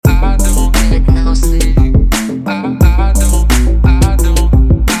Welcome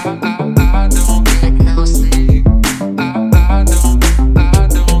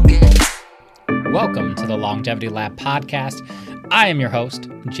to the Longevity Lab podcast. I am your host,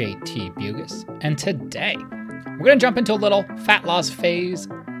 JT Bugas, and today we're going to jump into a little fat loss phase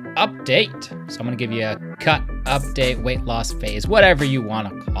update. So I'm going to give you a cut, update, weight loss phase, whatever you want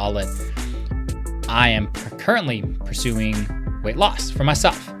to call it. I am currently pursuing weight loss for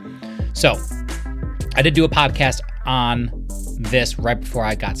myself. So I did do a podcast on this right before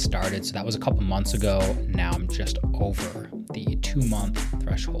I got started. So that was a couple months ago. Now I'm just over the 2-month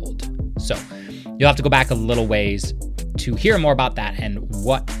threshold. So you'll have to go back a little ways to hear more about that and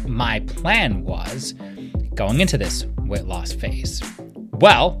what my plan was going into this weight loss phase.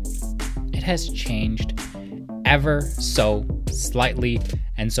 Well, it has changed ever so slightly.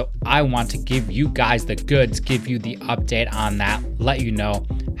 And so I want to give you guys the goods, give you the update on that, let you know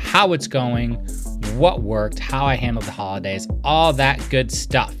how it's going, what worked, how I handled the holidays, all that good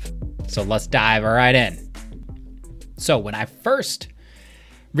stuff. So let's dive right in. So when I first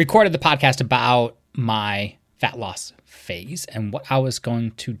recorded the podcast about my fat loss phase and what I was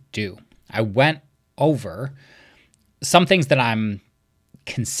going to do, I went over some things that I'm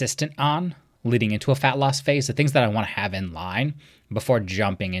consistent on leading into a fat loss phase, the things that I want to have in line before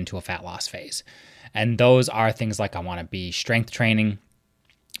jumping into a fat loss phase. And those are things like I want to be strength training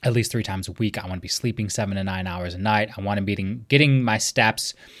at least 3 times a week. I want to be sleeping 7 to 9 hours a night. I want to be getting my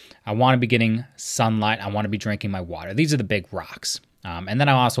steps. I want to be getting sunlight. I want to be drinking my water. These are the big rocks. And then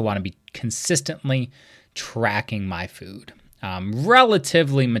I also want to be consistently tracking my food,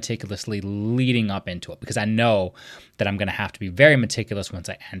 relatively meticulously leading up into it, because I know that I'm going to have to be very meticulous once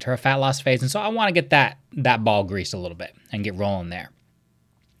I enter a fat loss phase. And so I want to get that ball greased a little bit and get rolling there.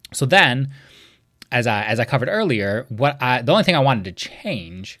 So then, as I covered earlier, the only thing I wanted to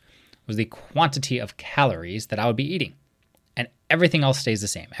change was the quantity of calories that I would be eating. And everything else stays the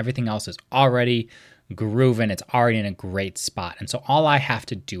same. Everything else is already grooving. It's already in a great spot. And so all I have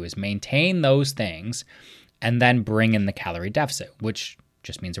to do is maintain those things and then bring in the calorie deficit, which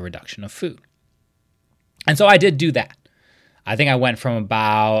just means a reduction of food. And so I did do that. I think I went from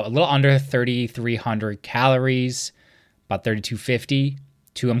about a little under 3,300 calories, about 3,250,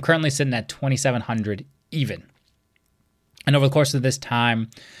 to I'm currently sitting at 2,700 even. And over the course of this time,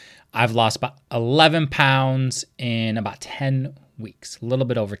 I've lost about 11 pounds in about 10 weeks, a little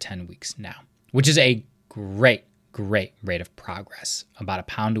bit over 10 weeks now, which is a great rate of progress. About a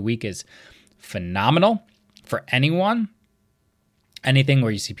pound a week is phenomenal for anyone. Anything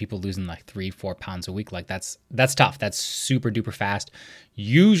where you see people losing like 3-4 pounds a week, like that's tough. That's super duper fast,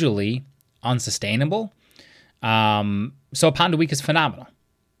 usually unsustainable. So a pound a week is phenomenal.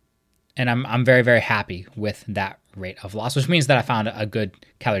 And I'm very, very happy with that rate of loss, which means that I found a good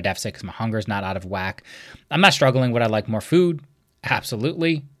calorie deficit because my hunger is not out of whack. I'm not struggling. Would I like more food?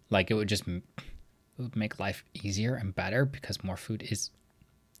 Absolutely. Like it would make life easier and better because more food is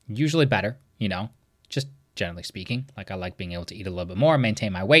usually better, just generally speaking. Like I like being able to eat a little bit more,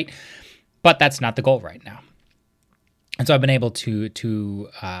 maintain my weight, but that's not the goal right now. And so I've been able to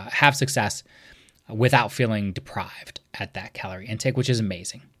have success without feeling deprived at that calorie intake, which is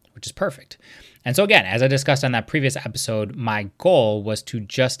amazing, which is perfect. And so again, as I discussed on that previous episode, my goal was to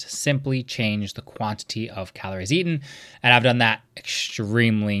just simply change the quantity of calories eaten, and I've done that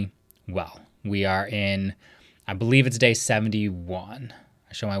extremely well. We are in, I believe it's day 71.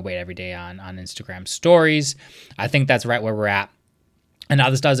 I show my weight every day on Instagram stories. I think that's right where we're at. And now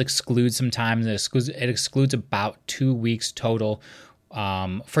this does exclude some time. It excludes about 2 weeks total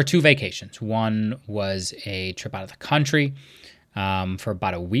for 2 vacations. One was a trip out of the country for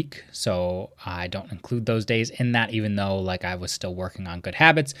about a week. So I don't include those days in that, even though like I was still working on good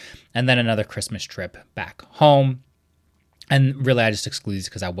habits. And then another Christmas trip back home. And really I just exclude these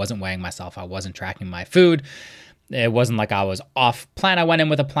because I wasn't weighing myself. I wasn't tracking my food. It wasn't like I was off plan. I went in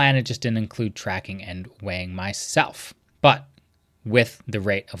with a plan. It just didn't include tracking and weighing myself. But with the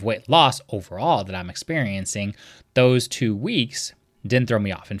rate of weight loss overall that I'm experiencing, those 2 weeks didn't throw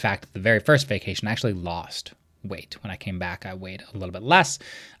me off. In fact, the very first vacation I actually lost weight. When I came back, I weighed a little bit less.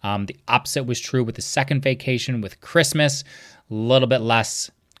 The opposite was true with the second vacation with Christmas, a little bit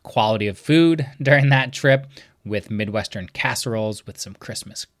less quality of food during that trip with Midwestern casseroles, with some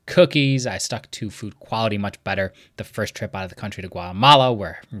Christmas cookies. I stuck to food quality much better the first trip out of the country to Guatemala,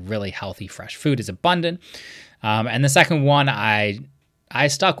 where really healthy, fresh food is abundant. And the second one, I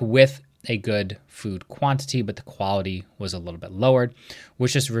stuck with a good food quantity, but the quality was a little bit lowered,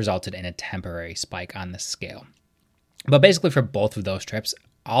 which just resulted in a temporary spike on the scale. But basically for both of those trips,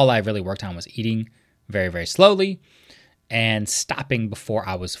 all I really worked on was eating very, very slowly and stopping before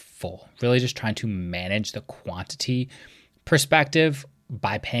I was full. Really just trying to manage the quantity perspective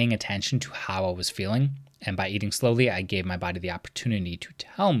by paying attention to how I was feeling. And by eating slowly, I gave my body the opportunity to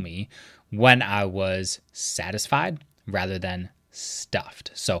tell me when I was satisfied rather than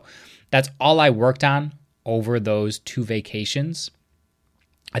stuffed. So that's all I worked on over those 2 vacations.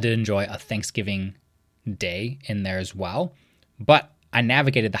 I did enjoy a Thanksgiving day in there as well, but I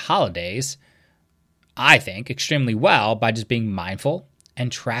navigated the holidays, I think, extremely well by just being mindful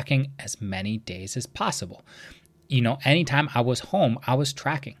and tracking as many days as possible. Anytime I was home, I was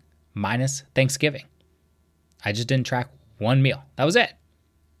tracking, minus Thanksgiving. I just didn't track one meal. That was it.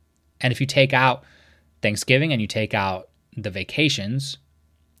 And if you take out Thanksgiving and you take out the vacations,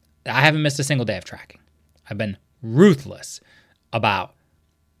 I haven't missed a single day of tracking. I've been ruthless about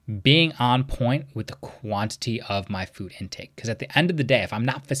being on point with the quantity of my food intake. Because at the end of the day, if I'm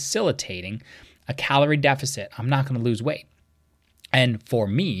not facilitating a calorie deficit, I'm not going to lose weight. And for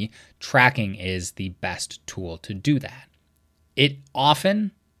me, tracking is the best tool to do that. It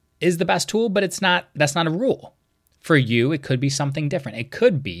often is the best tool, but that's not a rule. For you, it could be something different. It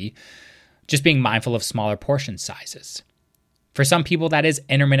could be just being mindful of smaller portion sizes. For some people, that is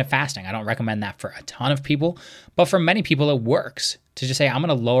intermittent fasting. I don't recommend that for a ton of people, but for many people, it works to just say, I'm going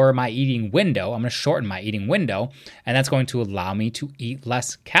to lower my eating window. I'm going to shorten my eating window, and that's going to allow me to eat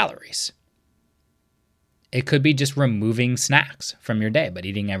less calories. It could be just removing snacks from your day, but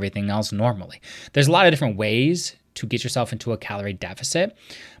eating everything else normally. There's a lot of different ways to get yourself into a calorie deficit,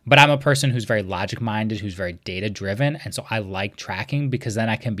 but I'm a person who's very logic-minded, who's very data-driven, and so I like tracking because then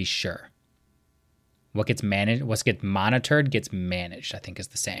I can be sure. What gets monitored gets managed, I think is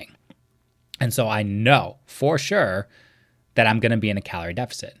the saying. And so I know for sure that I'm going to be in a calorie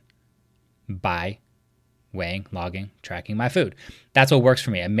deficit by weighing, logging, tracking my food. That's what works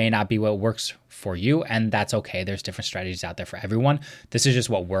for me. It may not be what works for you, and that's okay. There's different strategies out there for everyone. This is just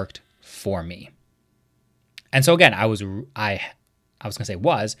what worked for me. And so again, I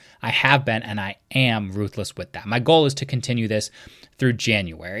have been, and I am ruthless with that. My goal is to continue this through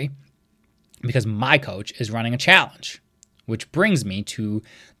January, because my coach is running a challenge, which brings me to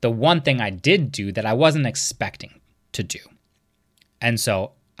the one thing I did do that I wasn't expecting to do. And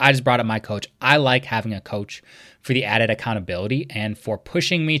so I just brought up my coach. I like having a coach for the added accountability and for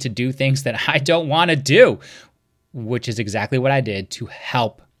pushing me to do things that I don't want to do, which is exactly what I did to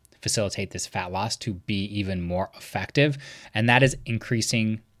help facilitate this fat loss to be even more effective. And that is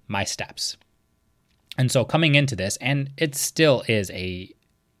increasing my steps. And so coming into this, and it still is a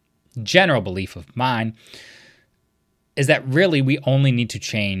general belief of mine, is that really we only need to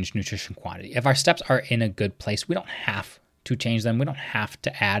change nutrition quantity. If our steps are in a good place, we don't have to change them. We don't have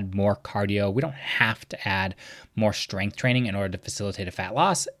to add more cardio. We don't have to add more strength training in order to facilitate a fat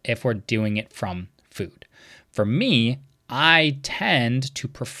loss if we're doing it from food. For me, I tend to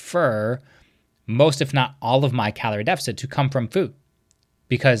prefer most, if not all, of my calorie deficit to come from food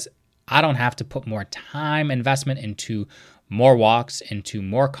because I don't have to put more time investment into more walks, into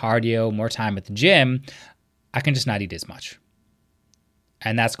more cardio, more time at the gym. I can just not eat as much.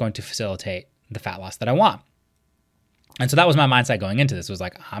 And that's going to facilitate the fat loss that I want. And so that was my mindset going into this. It was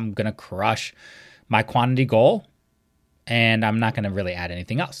like, I'm going to crush my quantity goal and I'm not going to really add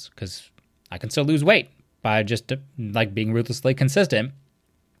anything else because I can still lose weight by just like being ruthlessly consistent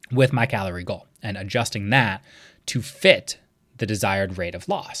with my calorie goal and adjusting that to fit the desired rate of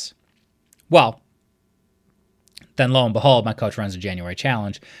loss. Well, then lo and behold, my coach runs a January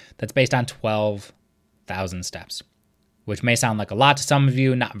challenge that's based on 12,000 steps, which may sound like a lot to some of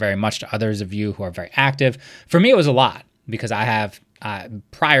you, not very much to others of you who are very active. For me, it was a lot because I have,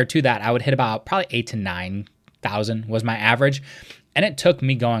 prior to that, I would hit about probably 8,000 to 9,000 was my average. And it took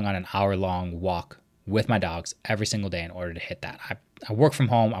me going on an hour-long walk with my dogs every single day in order to hit that. I work from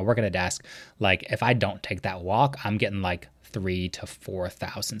home. I work at a desk. Like if I don't take that walk, I'm getting like 3,000 to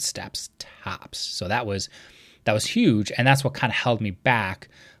 4,000 steps tops. So that was huge. And that's what kind of held me back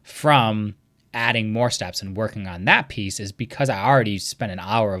from adding more steps and working on that piece, is because I already spent an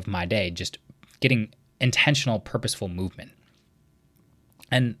hour of my day just getting intentional, purposeful movement.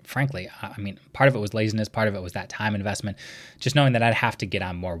 And frankly, I mean, part of it was laziness. Part of it was that time investment, just knowing that I'd have to get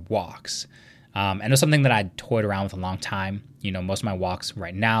on more walks. And it was something that I'd toyed around with a long time. You know, most of my walks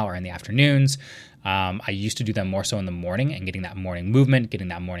right now are in the afternoons. I used to do them more so in the morning, and getting that morning movement, getting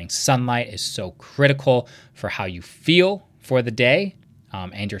that morning sunlight is so critical for how you feel for the day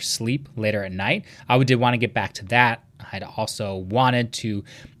and your sleep later at night. I did want to get back to that. I'd also wanted to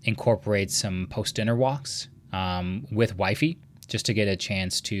incorporate some post-dinner walks with wifey, just to get a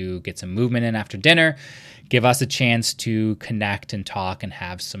chance to get some movement in after dinner, give us a chance to connect and talk and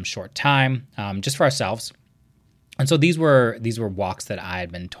have some short time just for ourselves. And so these were walks that I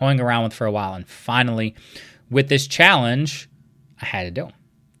had been toying around with for a while. And finally, with this challenge, I had to do them.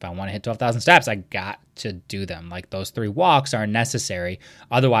 If I want to hit 12,000 steps, I got to do them. Like those 3 walks are necessary.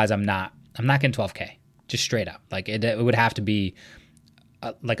 Otherwise, I'm not getting 12K, just straight up. Like it would have to be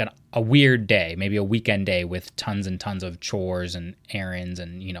a weird day, maybe a weekend day with tons and tons of chores and errands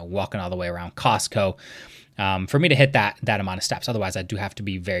and, walking all the way around Costco for me to hit that amount of steps. Otherwise, I do have to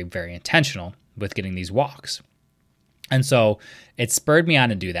be very, very intentional with getting these walks. And so it spurred me on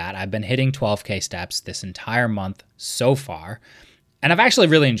to do that. I've been hitting 12K steps this entire month so far, and I've actually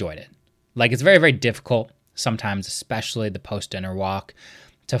really enjoyed it. Like it's very, very difficult sometimes, especially the post-dinner walk,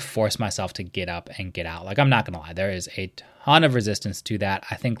 to force myself to get up and get out. Like I'm not going to lie, there is a ton of resistance to that.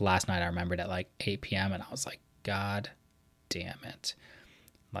 I think last night I remembered at like 8 p.m. and I was like, God damn it.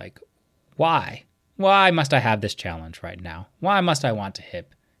 Like, why? Why must I have this challenge right now? Why must I want to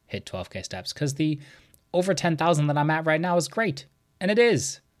hit 12K steps? Because the over 10,000 that I'm at right now is great. And it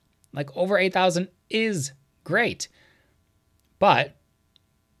is. Like over 8,000 is great. But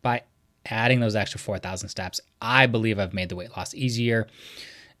by adding those extra 4,000 steps, I believe I've made the weight loss easier.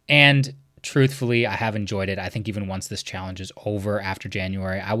 And truthfully, I have enjoyed it. I think even once this challenge is over after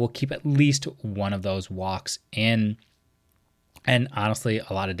January, I will keep at least one of those walks in. And honestly,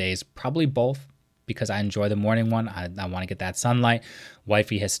 a lot of days, probably both, because I enjoy the morning one. I want to get that sunlight.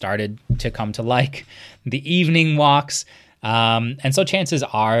 Wifey has started to come to like the evening walks. And so chances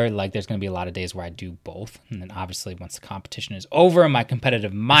are like there's going to be a lot of days where I do both. And then obviously once the competition is over, my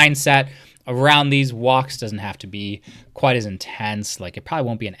competitive mindset around these walks doesn't have to be quite as intense. Like it probably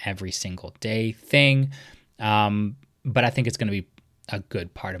won't be an every single day thing. But I think it's going to be a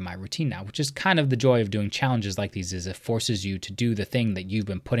good part of my routine now, which is kind of the joy of doing challenges like these, is it forces you to do the thing that you've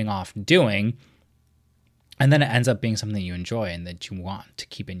been putting off doing. And then it ends up being something you enjoy and that you want to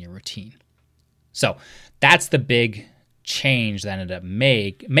keep in your routine. So that's the big change that I ended up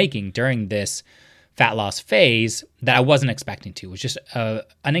making during this fat loss phase that I wasn't expecting to. It was just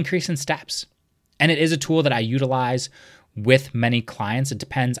an increase in steps. And it is a tool that I utilize with many clients. It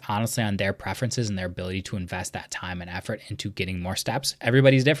depends honestly on their preferences and their ability to invest that time and effort into getting more steps.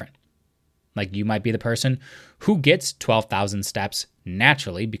 Everybody's different. Like you might be the person who gets 12,000 steps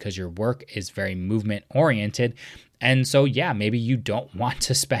naturally because your work is very movement oriented. And so, yeah, maybe you don't want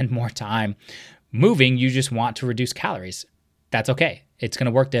to spend more time moving. You just want to reduce calories. That's okay. It's going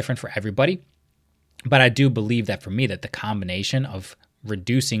to work different for everybody. But I do believe that for me, that the combination of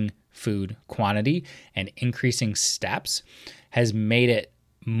reducing food quantity and increasing steps has made it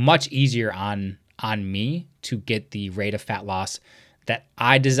much easier on me to get the rate of fat loss that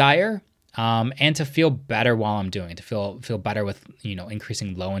I desire. And to feel better while I'm doing it, to feel better with,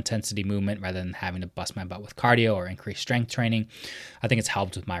 increasing low intensity movement rather than having to bust my butt with cardio or increase strength training. I think it's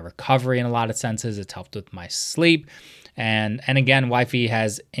helped with my recovery in a lot of senses. It's helped with my sleep. And again, Wifey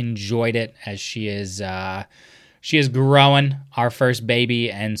has enjoyed it as she is growing our first baby.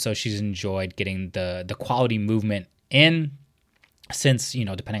 And so she's enjoyed getting the quality movement in. Since,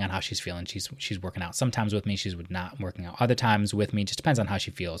 depending on how she's feeling, she's working out sometimes with me. She's not working out other times with me. Just depends on how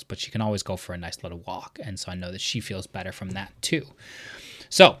she feels, but she can always go for a nice little walk. And so I know that she feels better from that too.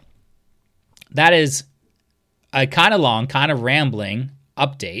 So that is a kind of long, kind of rambling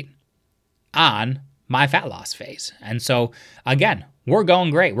update on my fat loss phase. And so again, we're going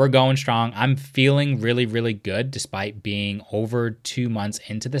great. We're going strong. I'm feeling really, really good despite being over 2 months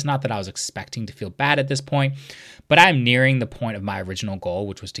into this. Not that I was expecting to feel bad at this point, but I'm nearing the point of my original goal,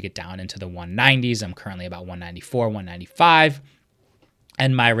 which was to get down into the 190s. I'm currently about 194, 195.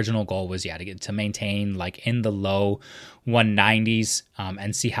 And my original goal was, to maintain like in the low 190s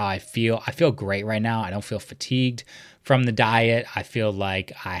and see how I feel. I feel great right now. I don't feel fatigued from the diet. I feel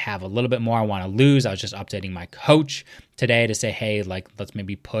like I have a little bit more I want to lose. I was just updating my coach today to say, hey, like let's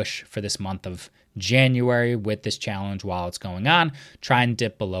maybe push for this month of January with this challenge while it's going on. Try and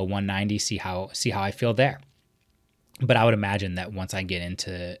dip below 190, see how I feel there. But I would imagine that once I get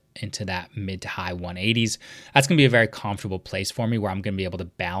into that mid to high 180s, that's going to be a very comfortable place for me where I'm going to be able to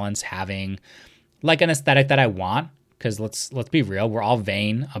balance having like an aesthetic that I want. Because let's be real, we're all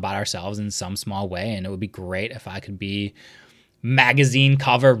vain about ourselves in some small way, and it would be great if I could be magazine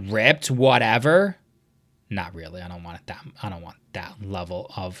cover ripped, whatever. Not really. I don't want that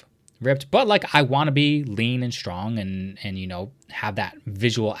level of ripped, but like I want to be lean and strong and have that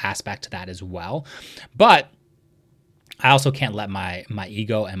visual aspect to that as well. But I also can't let my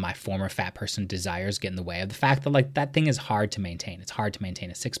ego and my former fat person desires get in the way of the fact that like that thing is hard to maintain. It's hard to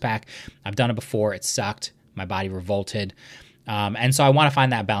maintain a six pack. I've done it before. It sucked. My body revolted. And so I want to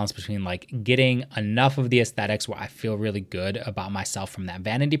find that balance between like getting enough of the aesthetics where I feel really good about myself from that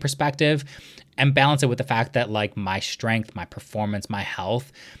vanity perspective, and balance it with the fact that like my strength, my performance, my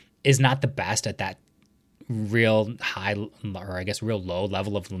health is not the best at that real high, or I guess real low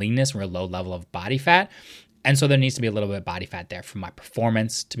level of leanness, real low level of body fat. And so there needs to be a little bit of body fat there for my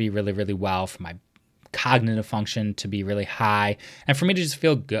performance to be really, really well, for my cognitive function to be really high, and for me to just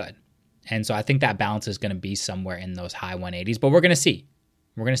feel good. And so I think that balance is going to be somewhere in those high 180s, but we're going to see.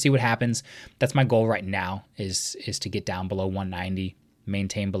 We're going to see what happens. That's my goal right now is to get down below 190,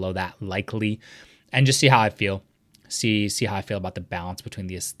 maintain below that likely, and just see how I feel. See how I feel about the balance between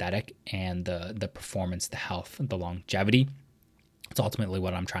the aesthetic and the performance, the health, the longevity. It's ultimately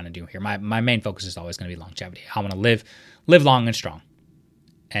what I'm trying to do here. My main focus is always going to be longevity. I want to live long and strong.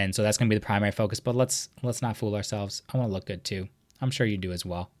 And so that's going to be the primary focus, but let's not fool ourselves. I want to look good too. I'm sure you do as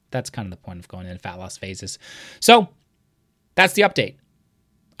well. That's kind of the point of going into fat loss phases. So that's the update.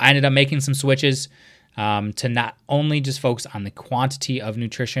 I ended up making some switches to not only just focus on the quantity of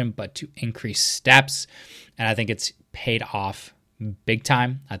nutrition, but to increase steps. And I think it's paid off big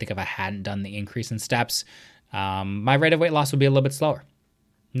time. I think if I hadn't done the increase in steps, my rate of weight loss would be a little bit slower.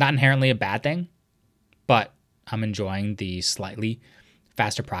 Not inherently a bad thing, but I'm enjoying the slightly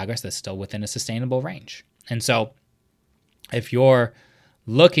faster progress that's still within a sustainable range. And so if you're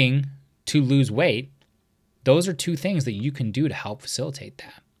looking to lose weight, those are two things that you can do to help facilitate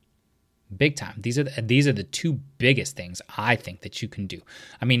that. Big time. These are the two biggest things I think that you can do.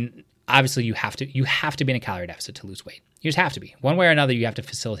 I mean, obviously you have to be in a calorie deficit to lose weight. You just have to be. One way or another, you have to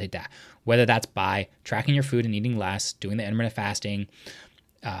facilitate that. Whether that's by tracking your food and eating less, doing the intermittent fasting,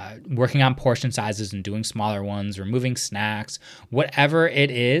 working on portion sizes and doing smaller ones, removing snacks, whatever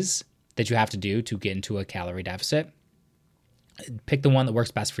it is that you have to do to get into a calorie deficit, pick the one that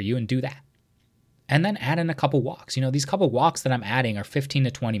works best for you and do that. And then add in a couple walks. These couple walks that I'm adding are 15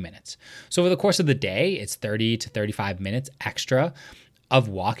 to 20 minutes. So over the course of the day, it's 30 to 35 minutes extra of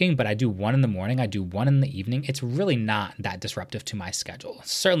walking, but I do one in the morning, I do one in the evening. It's really not that disruptive to my schedule.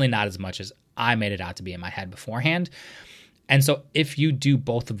 Certainly not as much as I made it out to be in my head beforehand. And so if you do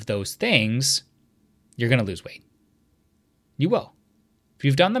both of those things, you're going to lose weight. You will. If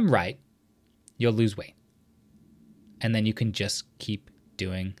you've done them right, you'll lose weight. And then you can just keep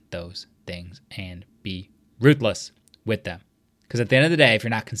doing those things and be ruthless with them. Because at the end of the day, if you're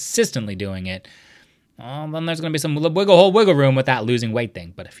not consistently doing it, then there's going to be some wiggle room with that losing weight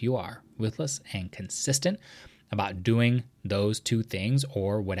thing. But if you are ruthless and consistent about doing those two things,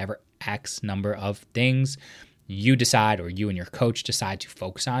 or whatever X number of things you decide, or you and your coach decide to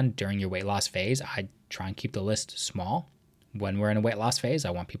focus on during your weight loss phase, I try and keep the list small. When we're in a weight loss phase,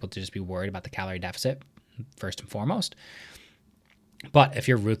 I want people to just be worried about the calorie deficit first and foremost. But if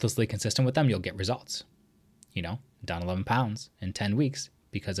you're ruthlessly consistent with them, you'll get results. Down 11 pounds in 10 weeks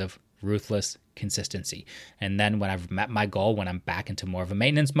because of ruthless consistency. And then when I've met my goal, when I'm back into more of a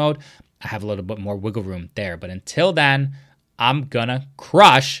maintenance mode, I have a little bit more wiggle room there. But until then, I'm gonna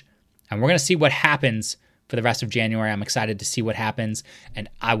crush, and we're gonna see what happens for the rest of January. I'm excited to see what happens, and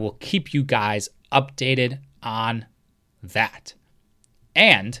I will keep you guys updated on that.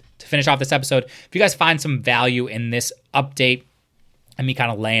 And to finish off this episode, if you guys find some value in this update and me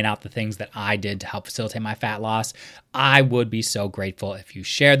kind of laying out the things that I did to help facilitate my fat loss, I would be so grateful if you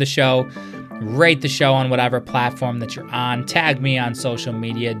share the show, rate the show on whatever platform that you're on, tag me on social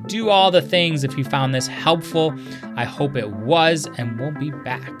media, do all the things if you found this helpful. I hope it was, and we'll be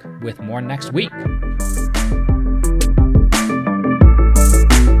back with more next week.